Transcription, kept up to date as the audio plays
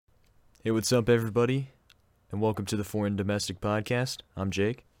Hey, what's up, everybody? And welcome to the Foreign Domestic Podcast. I'm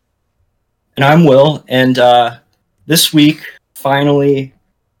Jake. And I'm Will, and this week, finally,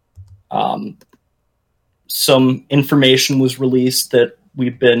 um, some information was released that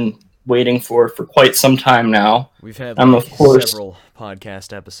we've been waiting for quite some time now. We've had Of course, several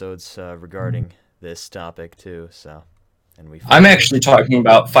podcast episodes regarding this topic too. I'm actually talking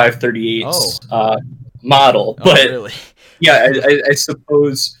about 538's model, but really? yeah, I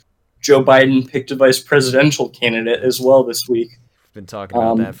suppose Joe Biden picked a vice presidential candidate as well this week. We've been talking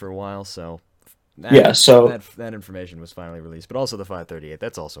about that for a while, so that information was finally released. But also the 538.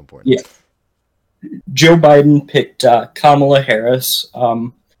 That's also important. Yeah. Joe Biden picked Kamala Harris.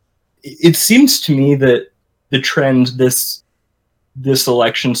 It seems to me that the trend this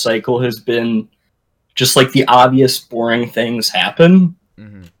election cycle has been just like the obvious boring things happen,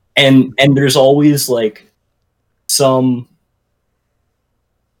 and there's always like some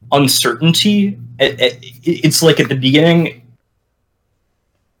uncertainty. It's like at the beginning,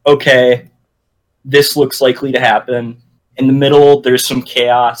 okay, this looks likely to happen. In the middle, there's some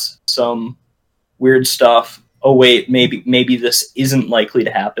chaos, some weird stuff. Oh wait, maybe this isn't likely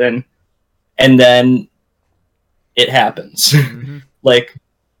to happen, and then it happens. Like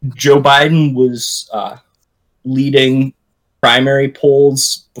Joe Biden was leading primary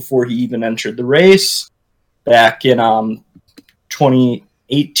polls before he even entered the race back in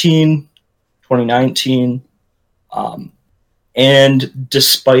 2018, 2019, and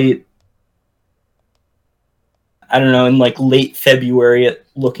despite, I don't know, in like late February, it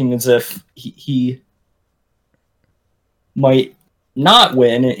looking as if he might not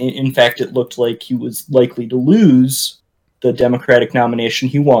win. In fact, it looked like he was likely to lose the Democratic nomination.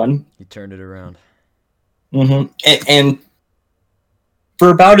 He won. He turned it around. And for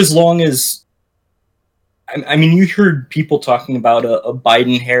about as long as, I mean, you heard people talking about a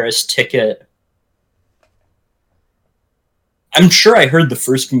Biden-Harris ticket. I'm sure I heard the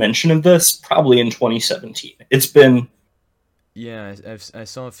first mention of this probably in 2017. It's been... Yeah, I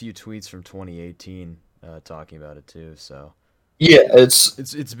saw a few tweets from 2018 talking about it too, so... Yeah,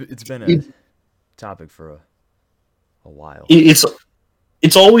 it's been a topic for a while. It's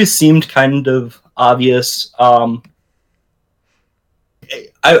always seemed kind of obvious.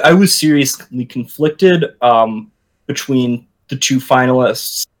 I was seriously conflicted between the two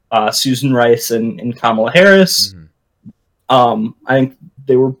finalists, Susan Rice and Kamala Harris. I think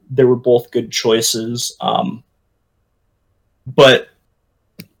they were both good choices, but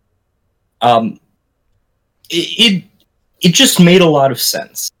it just made a lot of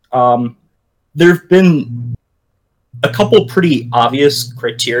sense. There have been a couple pretty obvious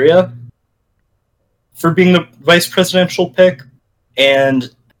criteria for being the vice presidential pick,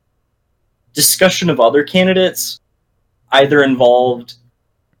 and discussion of other candidates either involved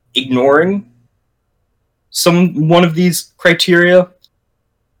ignoring one of these criteria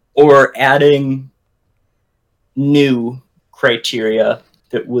or adding new criteria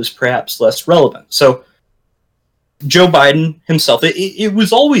that was perhaps less relevant. So Joe Biden himself, it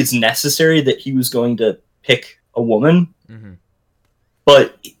was always necessary that he was going to pick a woman,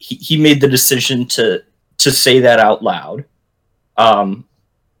 but he made the decision to say that out loud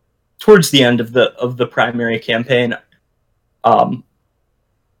towards the end of the primary campaign.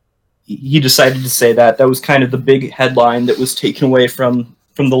 He decided to say that. That was kind of the big headline that was taken away from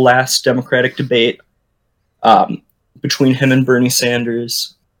the last Democratic debate between him and Bernie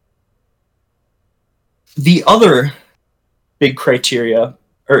Sanders. The other big criteria,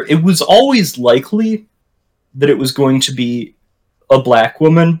 or it was always likely that it was going to be a black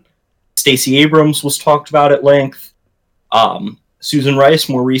woman. Stacey Abrams was talked about at length. Susan Rice,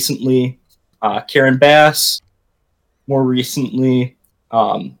 more recently, Karen Bass, more recently,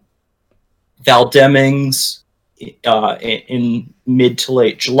 Val Demings in mid to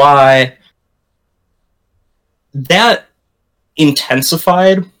late July. That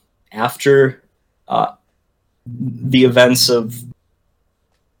intensified after the events of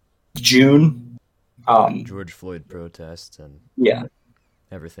June. George Floyd protests and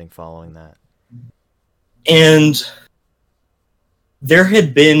everything following that. And there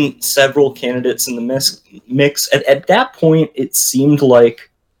had been several candidates in the mix. At that point, it seemed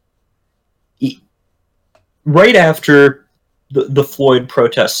like right after the Floyd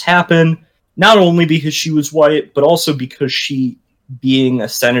protests happened, not only because she was white, but also because she, being a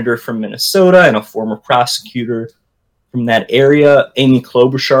senator from Minnesota and a former prosecutor from that area, Amy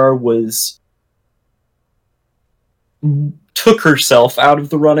Klobuchar took herself out of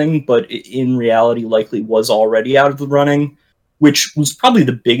the running, but in reality likely was already out of the running, which was probably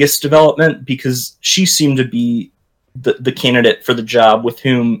the biggest development because she seemed to be the candidate for the job with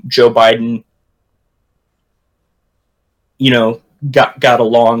whom Joe Biden, got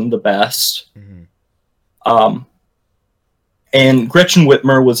along the best. Mm-hmm. And Gretchen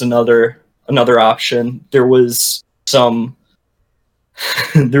Whitmer was another option. There was some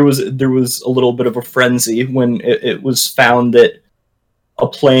there was a little bit of a frenzy when it was found that a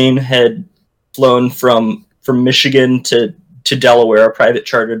plane had flown from Michigan to Delaware, a private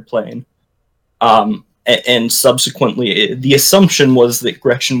chartered plane. And subsequently, the assumption was that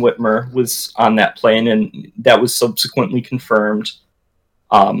Gretchen Whitmer was on that plane, and that was subsequently confirmed.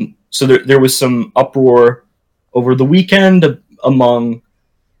 So there was some uproar over the weekend among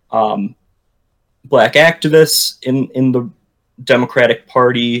black activists in the Democratic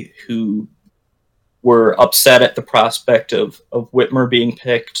Party who were upset at the prospect of Whitmer being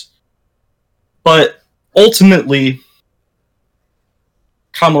picked. But ultimately,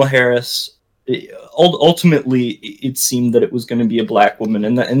 Kamala Harris, ultimately, it seemed that it was going to be a black woman.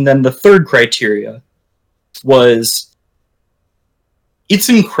 And then the third criteria was, it's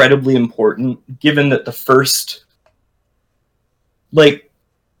incredibly important, given that the first,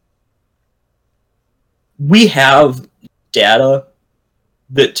 we have data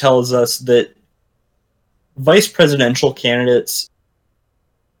that tells us that vice presidential candidates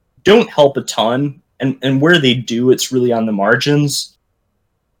don't help a ton, and where they do, it's really on the margins.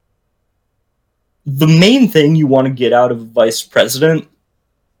 The main thing you want to get out of a vice president,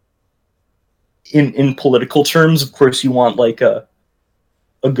 in political terms, of course, you want a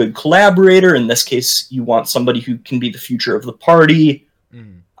good collaborator. In this case, you want somebody who can be the future of the party.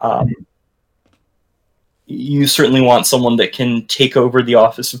 You certainly want someone that can take over the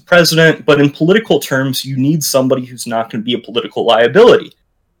office of president, but in political terms, you need somebody who's not going to be a political liability.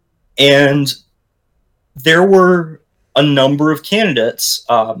 And there were a number of candidates,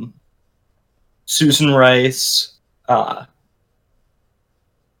 Susan Rice, Val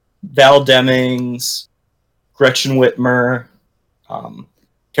Demings, Gretchen Whitmer,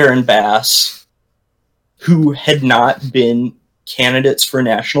 Karen Bass, who had not been candidates for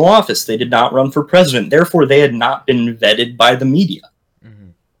national office. They did not run for president. Therefore, they had not been vetted by the media.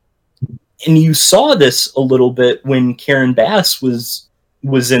 Mm-hmm. And you saw this a little bit when Karen Bass was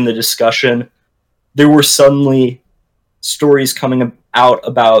in the discussion. There were suddenly stories coming out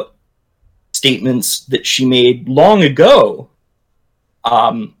about statements that she made long ago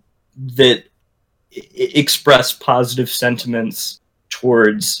that expressed positive sentiments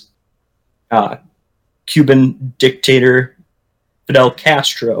towards Cuban dictator Fidel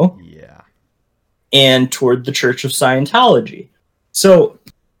Castro, and toward the Church of Scientology. So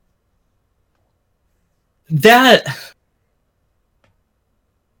that,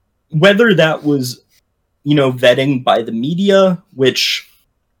 whether that was, vetting by the media,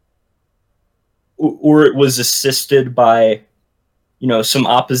 or it was assisted by, some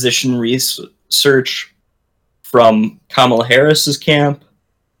opposition research from Kamala Harris's camp,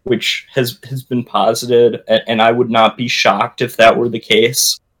 which has been posited, and I would not be shocked if that were the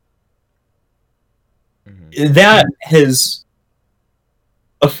case. Mm-hmm. That has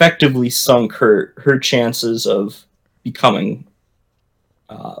effectively sunk her chances of becoming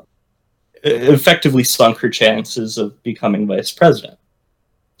vice president.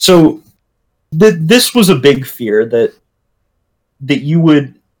 So this was a big fear that you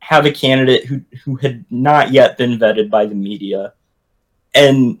would have a candidate who had not yet been vetted by the media,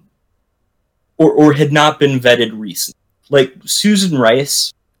 and or had not been vetted recently. Like Susan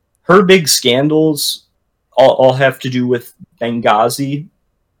Rice, her big scandals all have to do with Benghazi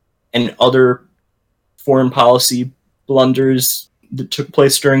and other foreign policy blunders that took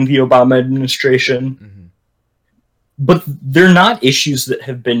place during the Obama administration. Mm-hmm. But they're not issues that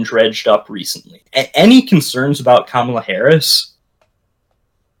have been dredged up recently. Any concerns about Kamala Harris,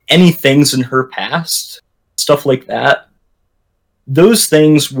 any things in her past, stuff like that, those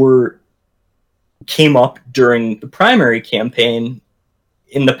things came up during the primary campaign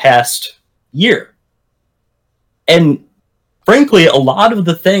in the past year. And frankly, a lot of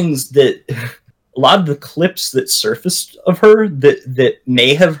the clips that surfaced of her that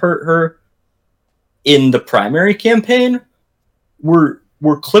may have hurt her in the primary campaign were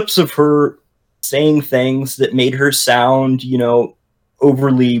clips of her saying things that made her sound,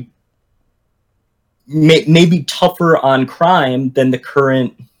 overly, maybe tougher on crime than the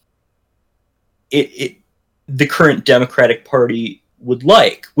current Democratic Party would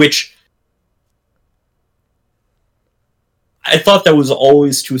like, which I thought that was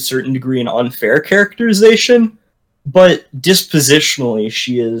always to a certain degree an unfair characterization, but dispositionally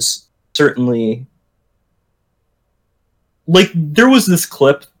she is certainly, there was this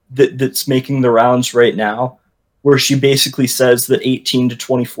clip that's making the rounds right now where she basically says that 18 to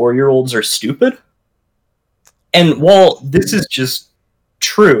 24-year-olds are stupid. And while this is just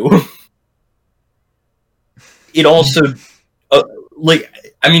true, it also,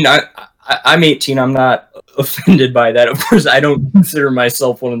 I'm 18, I'm not offended by that. Of course, I don't consider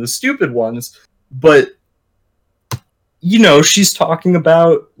myself one of the stupid ones, but, she's talking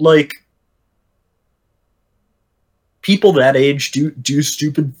about, people that age do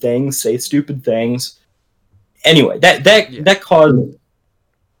stupid things, say stupid things. Anyway, that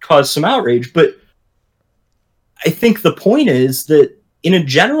caused some outrage, but I think the point is that in a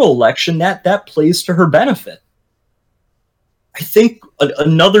general election, that plays to her benefit. I think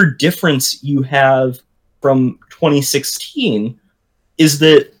another difference you have from 2016 is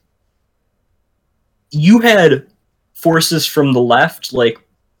that you had forces from the left, like,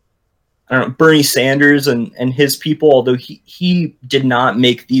 I don't know, Bernie Sanders and his people, although he did not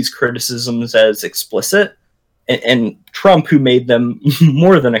make these criticisms as explicit, and Trump, who made them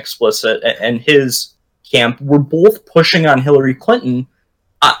more than explicit, and his camp were both pushing on Hillary Clinton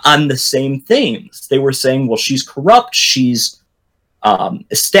on the same things. They were saying, well, she's corrupt, she's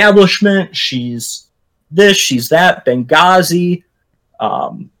establishment, she's this, she's that, Benghazi,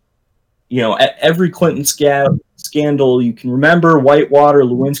 every Clinton scandal you can remember, Whitewater,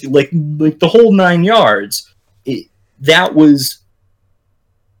 Lewinsky, like the whole 9 yards. That was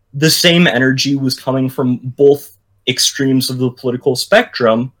the same energy was coming from both extremes of the political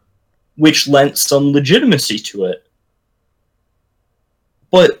spectrum, which lent some legitimacy to it.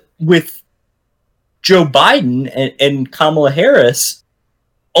 But with Joe Biden and Kamala Harris,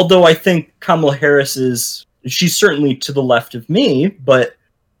 although I think Kamala Harris she's certainly to the left of me, but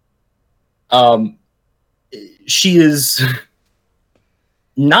she is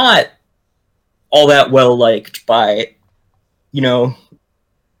not all that well liked by,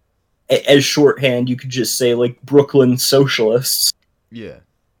 as shorthand, you could just say, like, Brooklyn socialists. Yeah.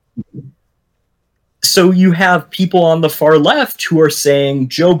 So you have people on the far left who are saying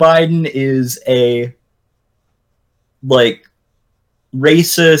Joe Biden is a,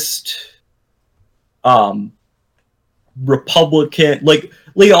 racist, Republican, like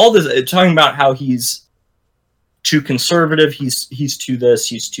all this, talking about how he's too conservative, he's too this,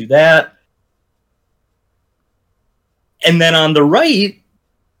 he's too that. And then on the right,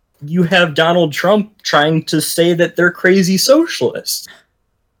 you have Donald Trump trying to say that they're crazy socialists,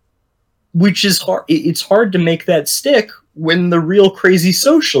 which is hard. It's hard to make that stick when the real crazy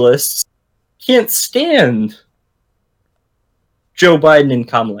socialists can't stand Joe Biden and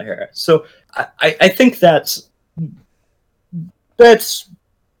Kamala Harris. So I think that's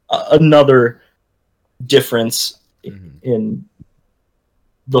another difference in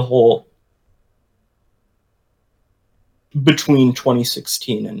the whole between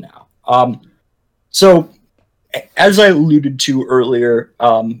 2016 and now. So as I alluded to earlier,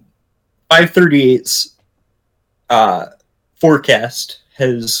 538's forecast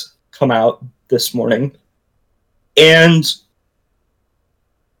has come out this morning, and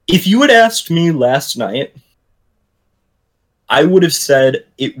if you had asked me last night, I would have said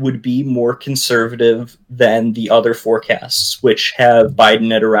it would be more conservative than the other forecasts, which have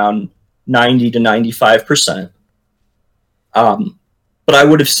Biden at around 90 to 95%. But I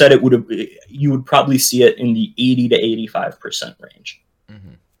would have said you would probably see it in the 80 to 85% range.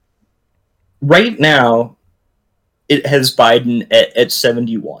 Mm-hmm. Right now, it has Biden at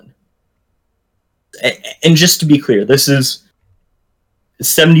 71. And just to be clear, this is a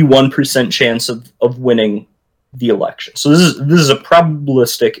 71% chance of winning the election. So this is a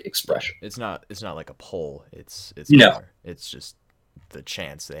probabilistic expression. It's not like a poll. It's no. It's just the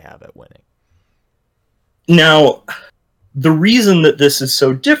chance they have at winning. Now, the reason that this is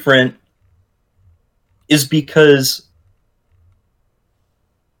so different is because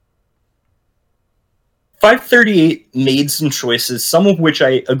 538 made some choices, some of which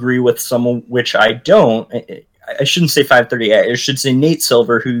I agree with, some of which I don't. I shouldn't say 538. I should say Nate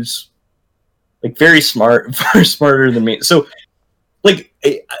Silver, who's very smart, far smarter than me. So,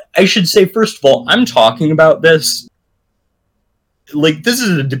 I should say, first of all, I'm talking about this. This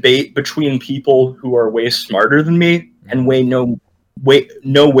is a debate between people who are way smarter than me and know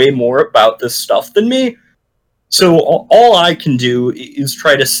way more about this stuff than me. So all I can do is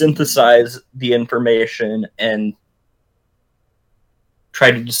try to synthesize the information and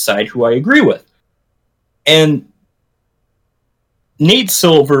try to decide who I agree with. And Nate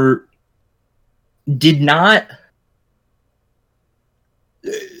Silver did not...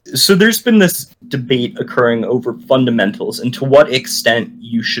 So there's been this debate occurring over fundamentals and to what extent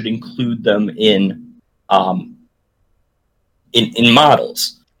you should include them in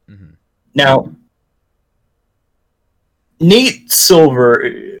models. Mm-hmm. Now, Nate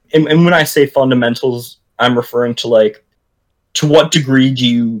Silver, and when I say fundamentals, I'm referring to like, to what degree do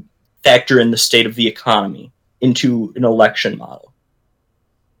you factor in the state of the economy into an election model?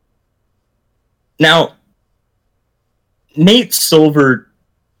 Now, Nate Silver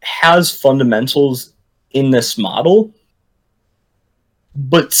has fundamentals in this model,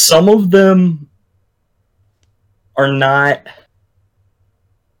 but some of them are not,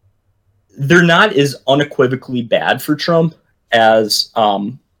 they're not as unequivocally bad for Trump as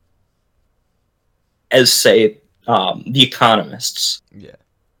say, the Economist's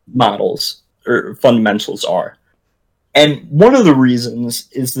models or fundamentals are. And one of the reasons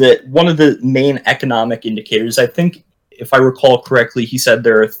is that one of the main economic indicators, I think, if I recall correctly, he said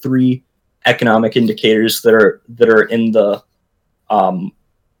there are 3 economic indicators that are in the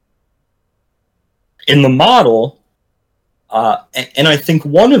model, and I think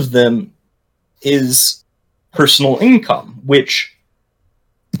one of them is personal income, which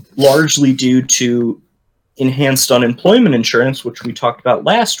largely due to enhanced unemployment insurance, which we talked about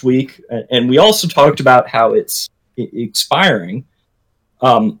last week, and we also talked about how it's expiring,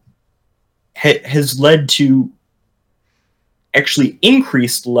 has led to actually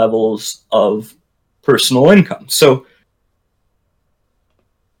increased levels of personal income. So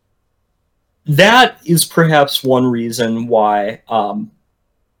that is perhaps one reason why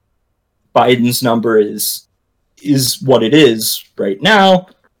Biden's number is what it is right now.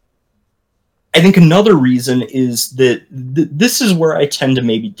 I think another reason is that this is where I tend to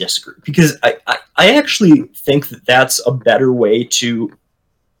maybe disagree, because I actually think that that's a better way to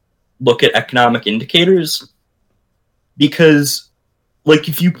look at economic indicators, because, like,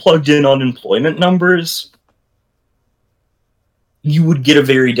 if you plugged in unemployment numbers, you would get a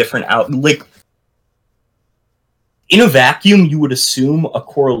very different like, in a vacuum, you would assume a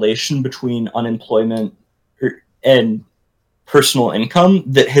correlation between unemployment and personal income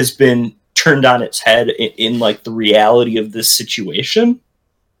that has been turned on its head in like the reality of this situation.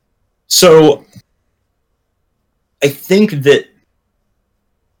 So I think that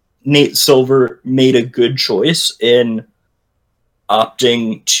Nate Silver made a good choice in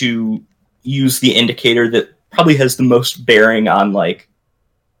opting to use the indicator that probably has the most bearing on like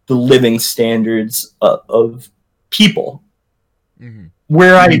the living standards of people. Mm-hmm.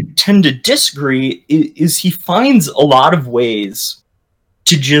 Where I tend to disagree is he finds a lot of ways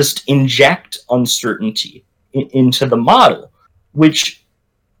to just inject uncertainty into the model, which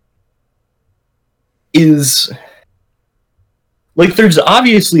is like,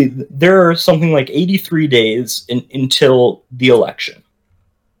 there are something like 83 days until the election.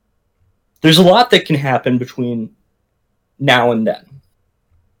 There's a lot that can happen between now and then.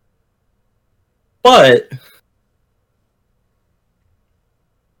 But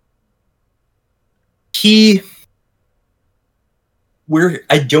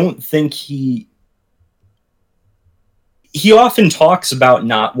I don't think he often talks about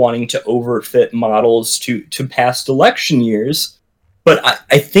not wanting to overfit models to past election years, but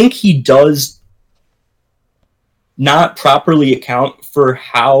I think he does not properly account for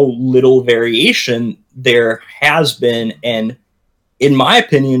how little variation there has been, and in my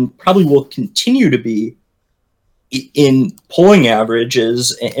opinion, probably will continue to be in polling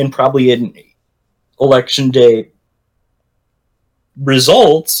averages and probably in election day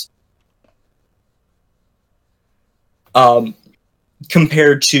results,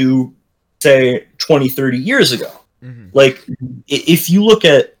 compared to, say, 20, 30 years ago. Mm-hmm. Like, if you look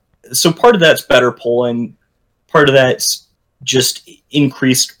at, so part of that's better polling, part of that's just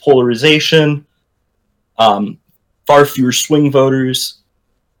increased polarization, far fewer swing voters.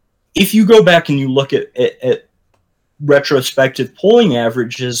 If you go back and you look at retrospective polling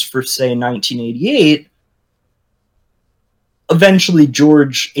averages for, say, 1988, eventually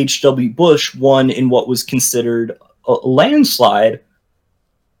George H.W. Bush won in what was considered a landslide,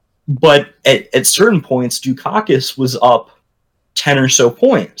 but at certain points, Dukakis was up 10 or so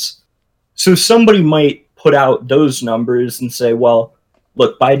points. So somebody might put out those numbers and say, well,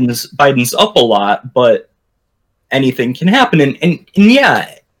 look, Biden's up a lot, but anything can happen. And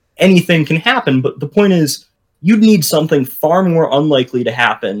yeah, anything can happen, but the point is, you'd need something far more unlikely to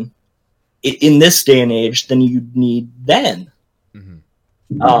happen in this day and age than you'd need then.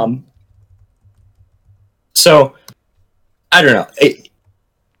 Mm-hmm. So, I don't know.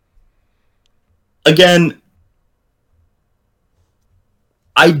 Again,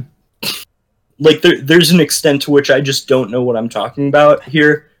 there's an extent to which I just don't know what I'm talking about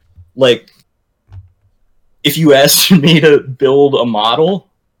here. Like, if you asked me to build a model,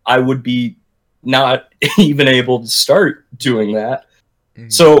 I would be not even able to start doing that. Mm-hmm.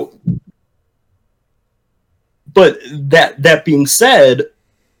 So But that being said,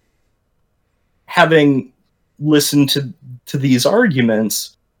 having listened to these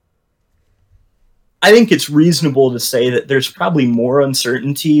arguments, I think it's reasonable to say that there's probably more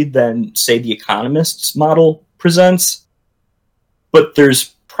uncertainty than, say, the Economist's model presents, but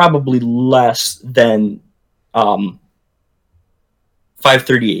there's probably less than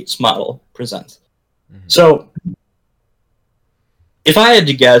 538's model presents. Mm-hmm. So if I had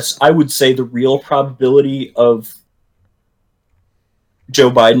to guess, I would say the real probability of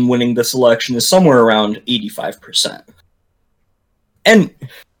Joe Biden winning this election is somewhere around 85%. And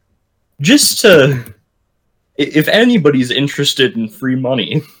just to, if anybody's interested in free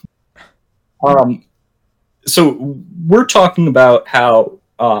money, so we're talking about how,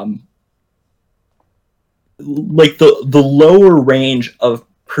 like the lower range of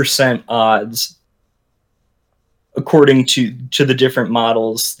percent odds, according to the different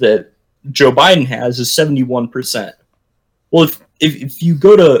models that Joe Biden has, is 71%. Well, if you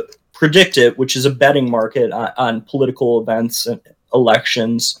go to Predict It, which is a betting market on political events and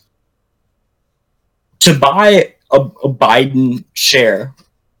elections, to buy a Biden share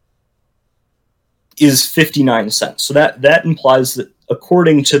is 59 cents. So that implies that,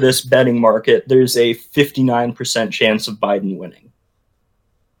 according to this betting market, there's a 59% chance of Biden winning,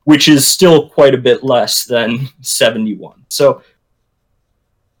 which is still quite a bit less than 71. So,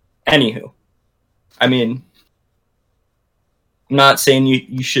 anywho, I mean, I'm not saying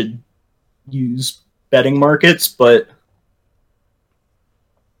you should use betting markets, but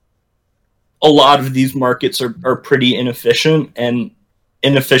a lot of these markets are pretty inefficient, and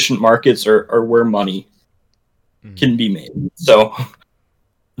inefficient markets are where money can be made. So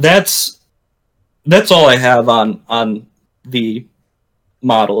that's all I have on the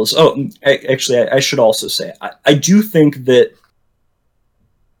models. Oh, actually, I should also say, I do think that,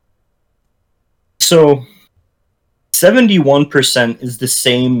 so 71% is the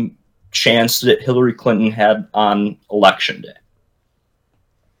same chance that Hillary Clinton had on Election Day.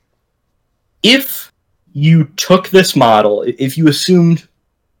 If you took this model, if you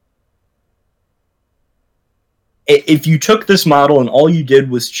took this model and all you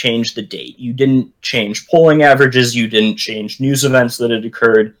did was change the date, you didn't change polling averages, you didn't change news events that had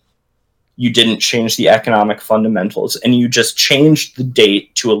occurred, you didn't change the economic fundamentals, and you just changed the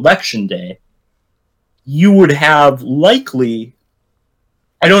date to Election Day, you would have likely,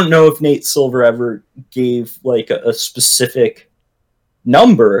 I don't know if Nate Silver ever gave like a specific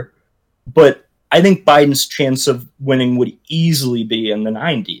number, but I think Biden's chance of winning would easily be in the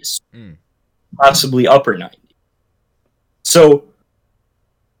 90s, possibly upper 90s. So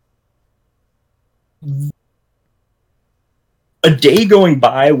a day going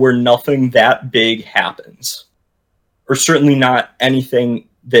by where nothing that big happens, or certainly not anything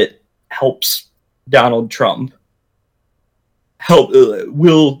that helps Donald Trump,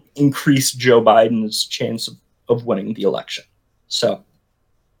 will increase Joe Biden's chance of winning the election. So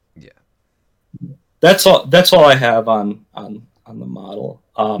yeah, that's all I have on the model,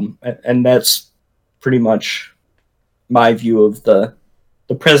 and that's pretty much my view of the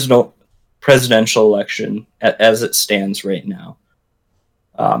presidential election as it stands right now.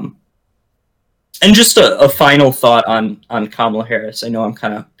 And just a final thought on Kamala Harris. I know I'm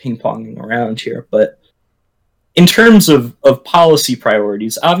kind of ping-ponging around here, but in terms of policy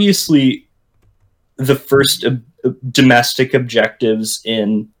priorities, obviously the first domestic objectives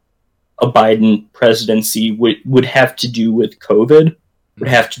in a Biden presidency would have to do with COVID, would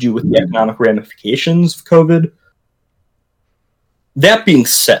have to do with the economic ramifications of COVID. That being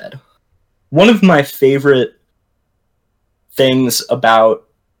said, one of my favorite things about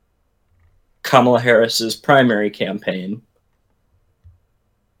Kamala Harris's primary campaign,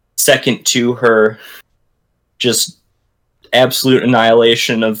 second to her just absolute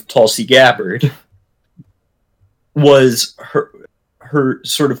annihilation of Tulsi Gabbard, was her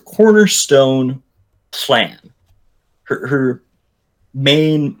sort of cornerstone plan, her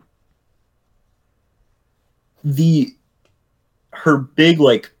main, her big,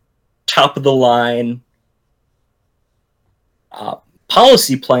 like, top of the line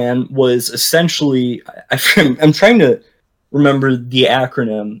policy plan was essentially, I'm trying to remember the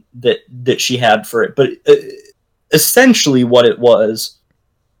acronym that she had for it, but essentially what it was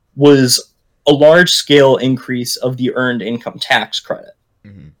a large-scale increase of the earned income tax credit.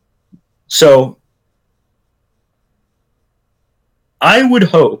 Mm-hmm. So I would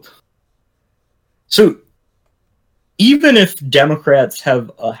hope, so even if Democrats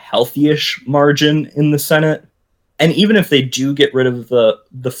have a healthy-ish margin in the Senate, and even if they do get rid of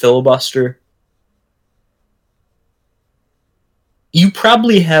the filibuster, you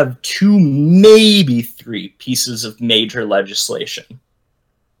probably have 2, maybe 3 pieces of major legislation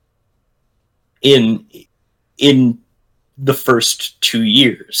in the first 2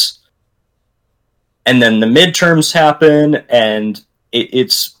 years. And then the midterms happen, and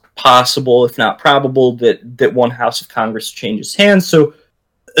it's possible, if not probable, that one house of Congress changes hands. So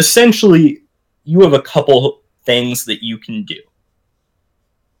essentially, you have a couple things that you can do.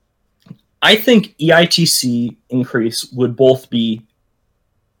 I think EITC increase would both be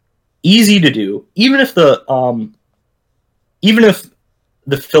easy to do, even if the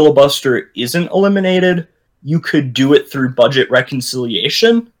filibuster isn't eliminated. You could do it through budget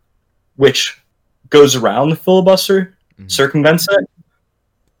reconciliation, which goes around the filibuster, circumvents it.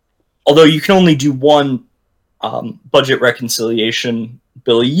 Although you can only do one budget reconciliation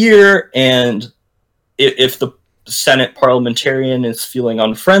bill a year, and if the Senate parliamentarian is feeling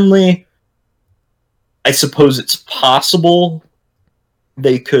unfriendly, I suppose it's possible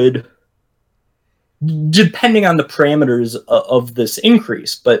they could, depending on the parameters of this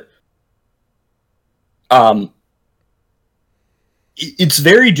increase, but it's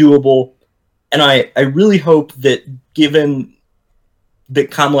very doable, and I really hope that, given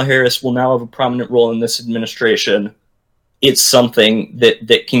that Kamala Harris will now have a prominent role in this administration, it's something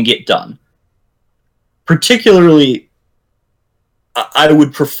that can get done. Particularly, I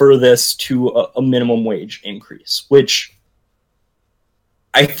would prefer this to a minimum wage increase, which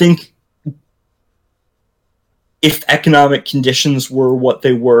I think, if economic conditions were what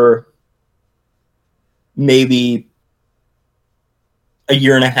they were maybe a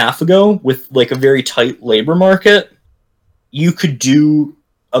year and a half ago, with like a very tight labor market, you could do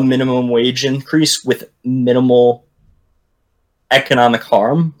a minimum wage increase with minimal economic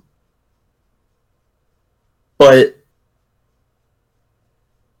harm. But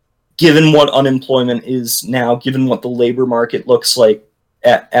given what unemployment is now, given what the labor market looks like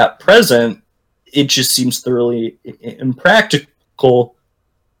at present, it just seems thoroughly impractical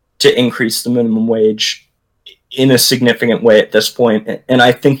to increase the minimum wage in a significant way at this point. And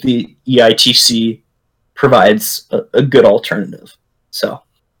I think the EITC provides a good alternative. So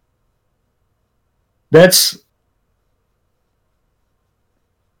that's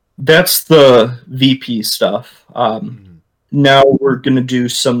the VP stuff. Now we're going to do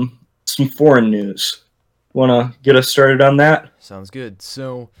some foreign news. Want to get us started on that? Sounds good.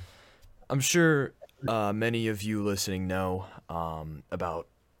 So I'm sure many of you listening know about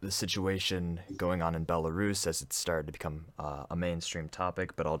the situation going on in Belarus, as it's started to become a mainstream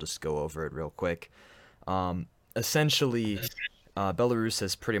topic, but I'll just go over it real quick. Essentially, Belarus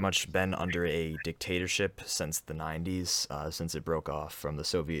has pretty much been under a dictatorship since the 90s, since it broke off from the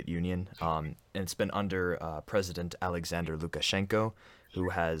Soviet Union. And it's been under President Alexander Lukashenko, who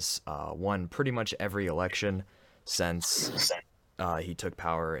has won pretty much every election since he took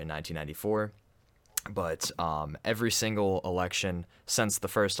power in 1994. But every single election since the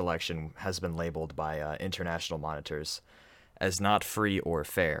first election has been labeled by international monitors as not free or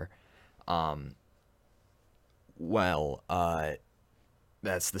fair.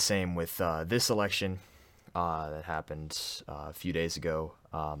 That's the same with this election that happened a few days ago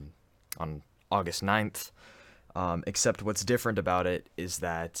on August 9th. Except what's different about it is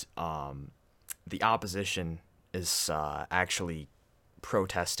that the opposition is actually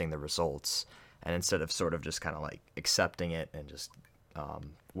protesting the results. And instead of sort of just kind of like accepting it and just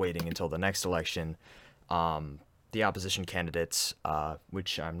waiting until the next election, the opposition candidates,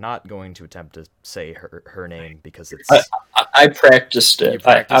 which I'm not going to attempt to say her name because it's... I practiced it.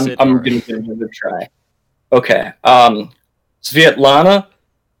 I'm going to give it a try. Okay. Svetlana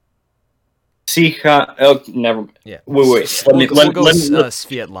Tsikhan... Oh, never... Yeah. Wait. We'll go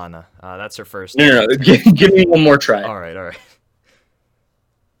Svetlana. That's her first name. No. Give me one more try. All right.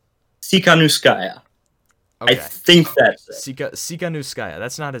 Tsikhanouskaya. Okay. I think that's it. Tsikhanouskaya.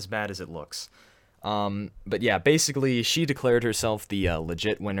 That's not as bad as it looks. But yeah, basically, she declared herself the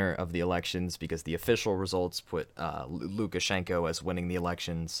legit winner of the elections because the official results put Lukashenko as winning the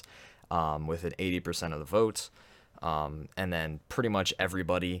elections with an 80% of the vote. And then pretty much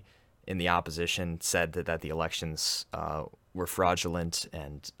everybody in the opposition said that the elections were fraudulent,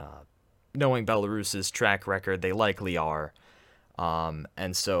 and knowing Belarus's track record, they likely are.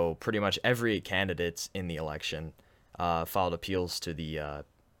 And so pretty much every candidate in the election filed appeals to the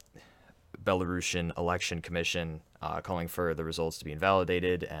Belarusian Election Commission calling for the results to be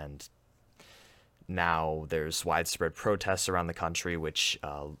invalidated, and now there's widespread protests around the country, which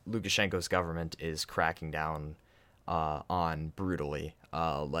Lukashenko's government is cracking down on brutally.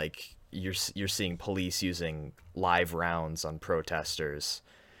 Like you're seeing police using live rounds on protesters.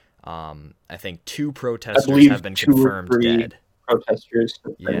 I think 2 protesters have been confirmed dead. protesters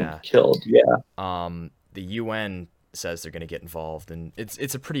have been Yeah. killed. Yeah, The UN says they're going to get involved, and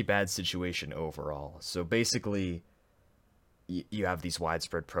it's a pretty bad situation overall. So basically, you have these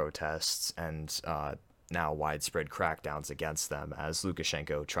widespread protests and now widespread crackdowns against them as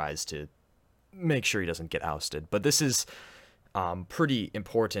Lukashenko tries to make sure he doesn't get ousted. But this is pretty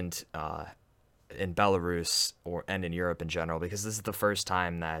important in Belarus and in Europe in general, because this is the first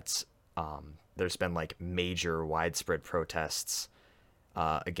time that there's been like major widespread protests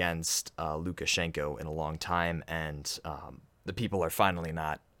against Lukashenko in a long time, and the people are finally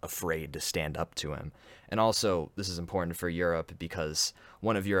not afraid to stand up to him. And also, this is important for Europe because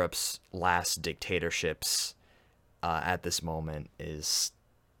one of Europe's last dictatorships at this moment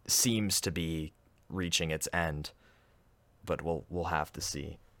seems to be reaching its end, but we'll have to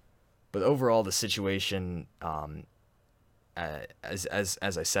see. But overall, the situation, as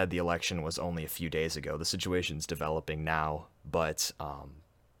I said, the election was only a few days ago. The situation's developing now, but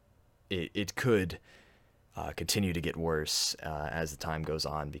it could continue to get worse as the time goes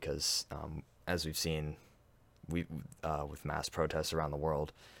on, because as we've seen, with mass protests around the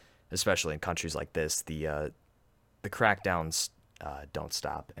world, especially in countries like this, the crackdowns don't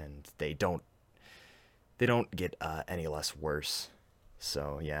stop, and they don't get any less worse.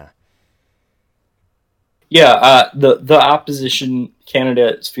 So yeah. yeah. The opposition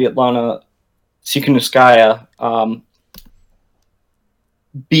candidate Svetlana Tsikhanouskaya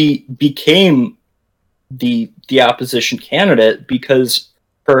became the opposition candidate because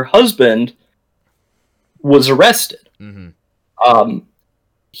her husband was arrested. Mm-hmm.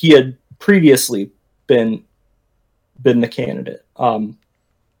 He had previously been the candidate.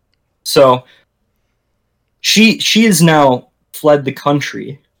 So she has now fled the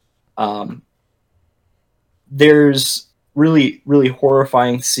country. There's really, really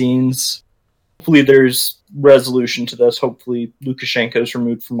horrifying scenes. Hopefully there's resolution to this. Hopefully Lukashenko is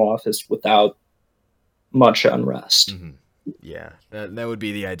removed from office without much unrest. Mm-hmm. Yeah, that would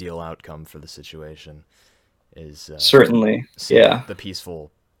be the ideal outcome for the situation. Is certainly, yeah, the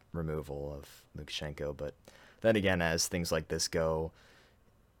peaceful removal of Lukashenko. But then again, as things like this go,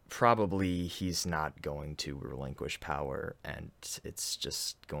 probably he's not going to relinquish power, and it's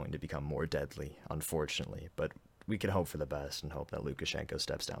just going to become more deadly, unfortunately. But we can hope for the best and hope that Lukashenko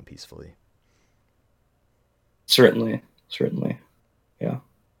steps down peacefully. Certainly, yeah.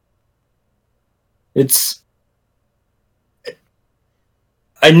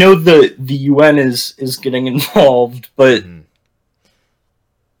 I know the UN is getting involved, but Mm-hmm.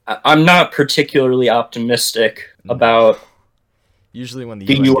 I'm not particularly optimistic about usually when the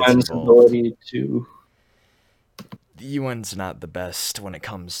the UN gets UN's involved, ability to. the UN's not the best when it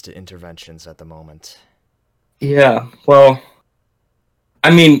comes to interventions at the moment. Yeah, well,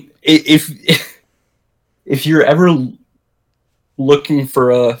 I mean, if you're ever looking for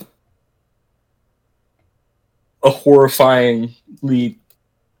a horrifyingly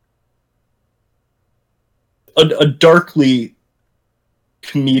a darkly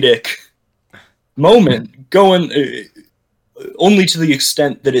comedic moment, going only to the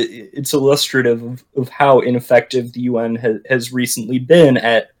extent that it's illustrative of how ineffective the UN has recently been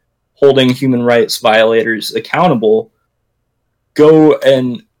at holding human rights violators accountable, go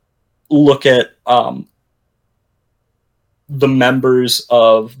and look at the members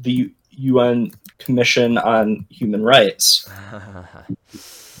of the UN Commission on Human Rights.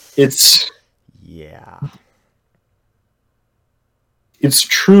 It's yeah. It's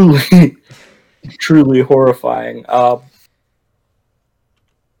truly horrifying.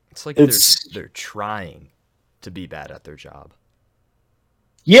 It's like they're trying to be bad at their job.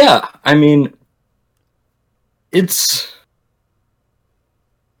 Yeah, I mean, it's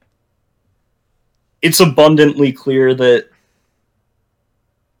abundantly clear that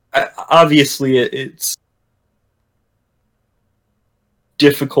obviously it's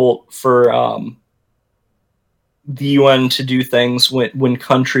difficult for the UN to do things when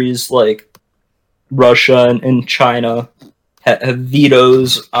countries like Russia and China have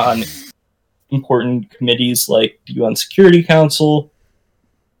vetoes on important committees like the UN Security Council,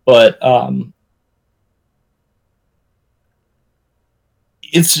 but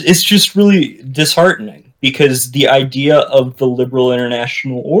it's just really disheartening, because the idea of the liberal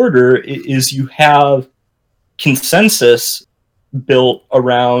international order is you have consensus built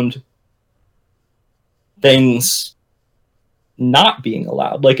around things not being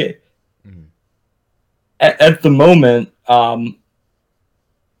allowed. Like at the moment,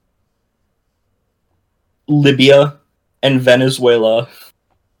 Libya and Venezuela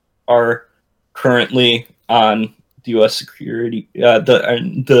are currently on the U.S. Security,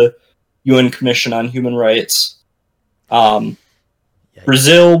 the UN Commission on Human Rights.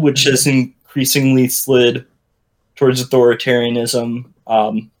 Brazil, which has increasingly slid towards authoritarianism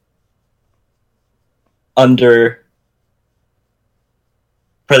under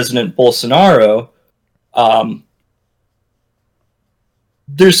President Bolsonaro,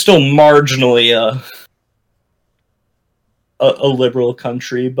 there's still marginally a liberal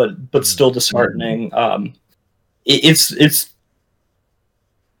country, but still disheartening. It's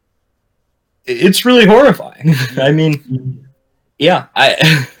really horrifying. I mean, yeah,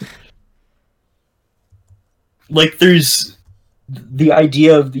 like there's the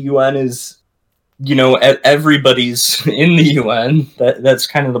idea of the UN is, you know, everybody's in the UN. That's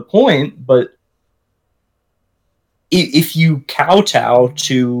kind of the point. But if you kowtow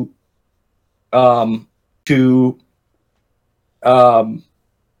to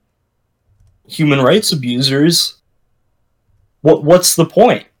human rights abusers, what's the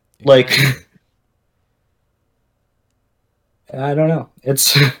point? Like, I don't know.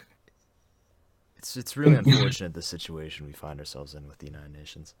 It's really unfortunate, the situation we find ourselves in with the United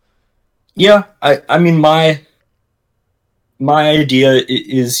Nations. Yeah, I mean, my idea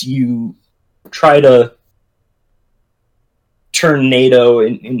is you try to turn NATO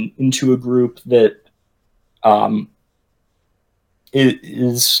into a group that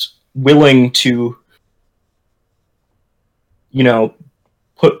is willing to, you know,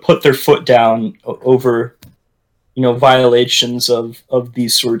 put their foot down over, you know, violations of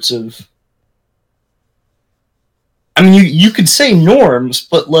these sorts of, I mean, you could say norms,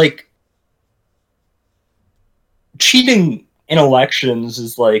 but like cheating in elections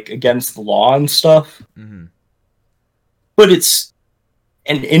is like against the law and stuff. Mm-hmm. But it's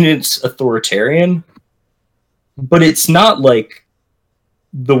and it's authoritarian, but it's not like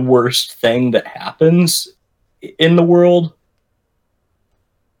the worst thing that happens in the world,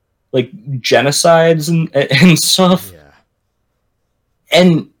 like genocides and stuff. Yeah.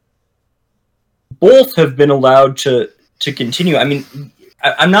 And both have been allowed to continue. I mean,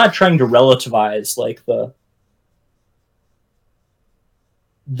 I'm not trying to relativize like the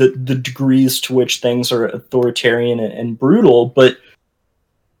degrees to which things are authoritarian and brutal, but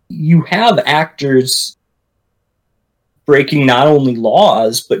you have actors breaking not only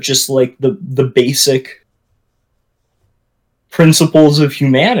laws, but just like the basic principles of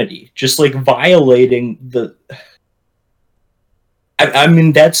humanity, just like violating the. I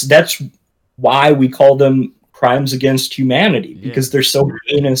mean, that's why we call them crimes against humanity, because they're so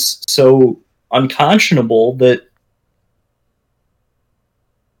heinous, so unconscionable that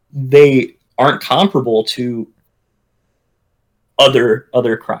they aren't comparable to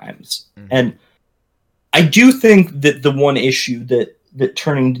other crimes. Mm-hmm. And I do think that the one issue that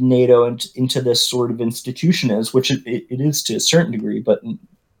turning NATO into this sort of institution is, which it is to a certain degree, but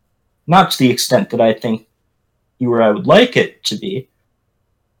not to the extent that I think you or I would like it to be.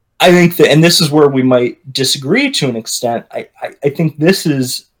 I think that, and this is where we might disagree to an extent, I think this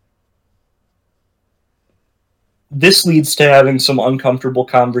leads to having some uncomfortable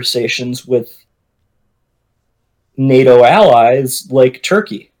conversations with NATO allies like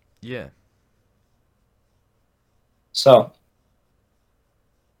Turkey. Yeah. So,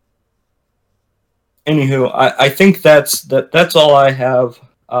 anywho, I think that's all I have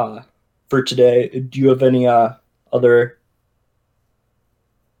for today. Do you have any other?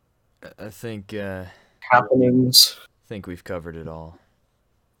 I think happenings. I think we've covered it all.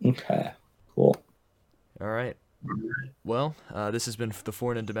 Okay, cool. All right. Well, this has been the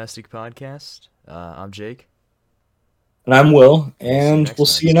Foreign and Domestic Podcast. I'm Jake. And I'm Will, and we'll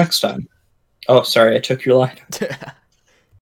see you next time. Oh, sorry, I took your line.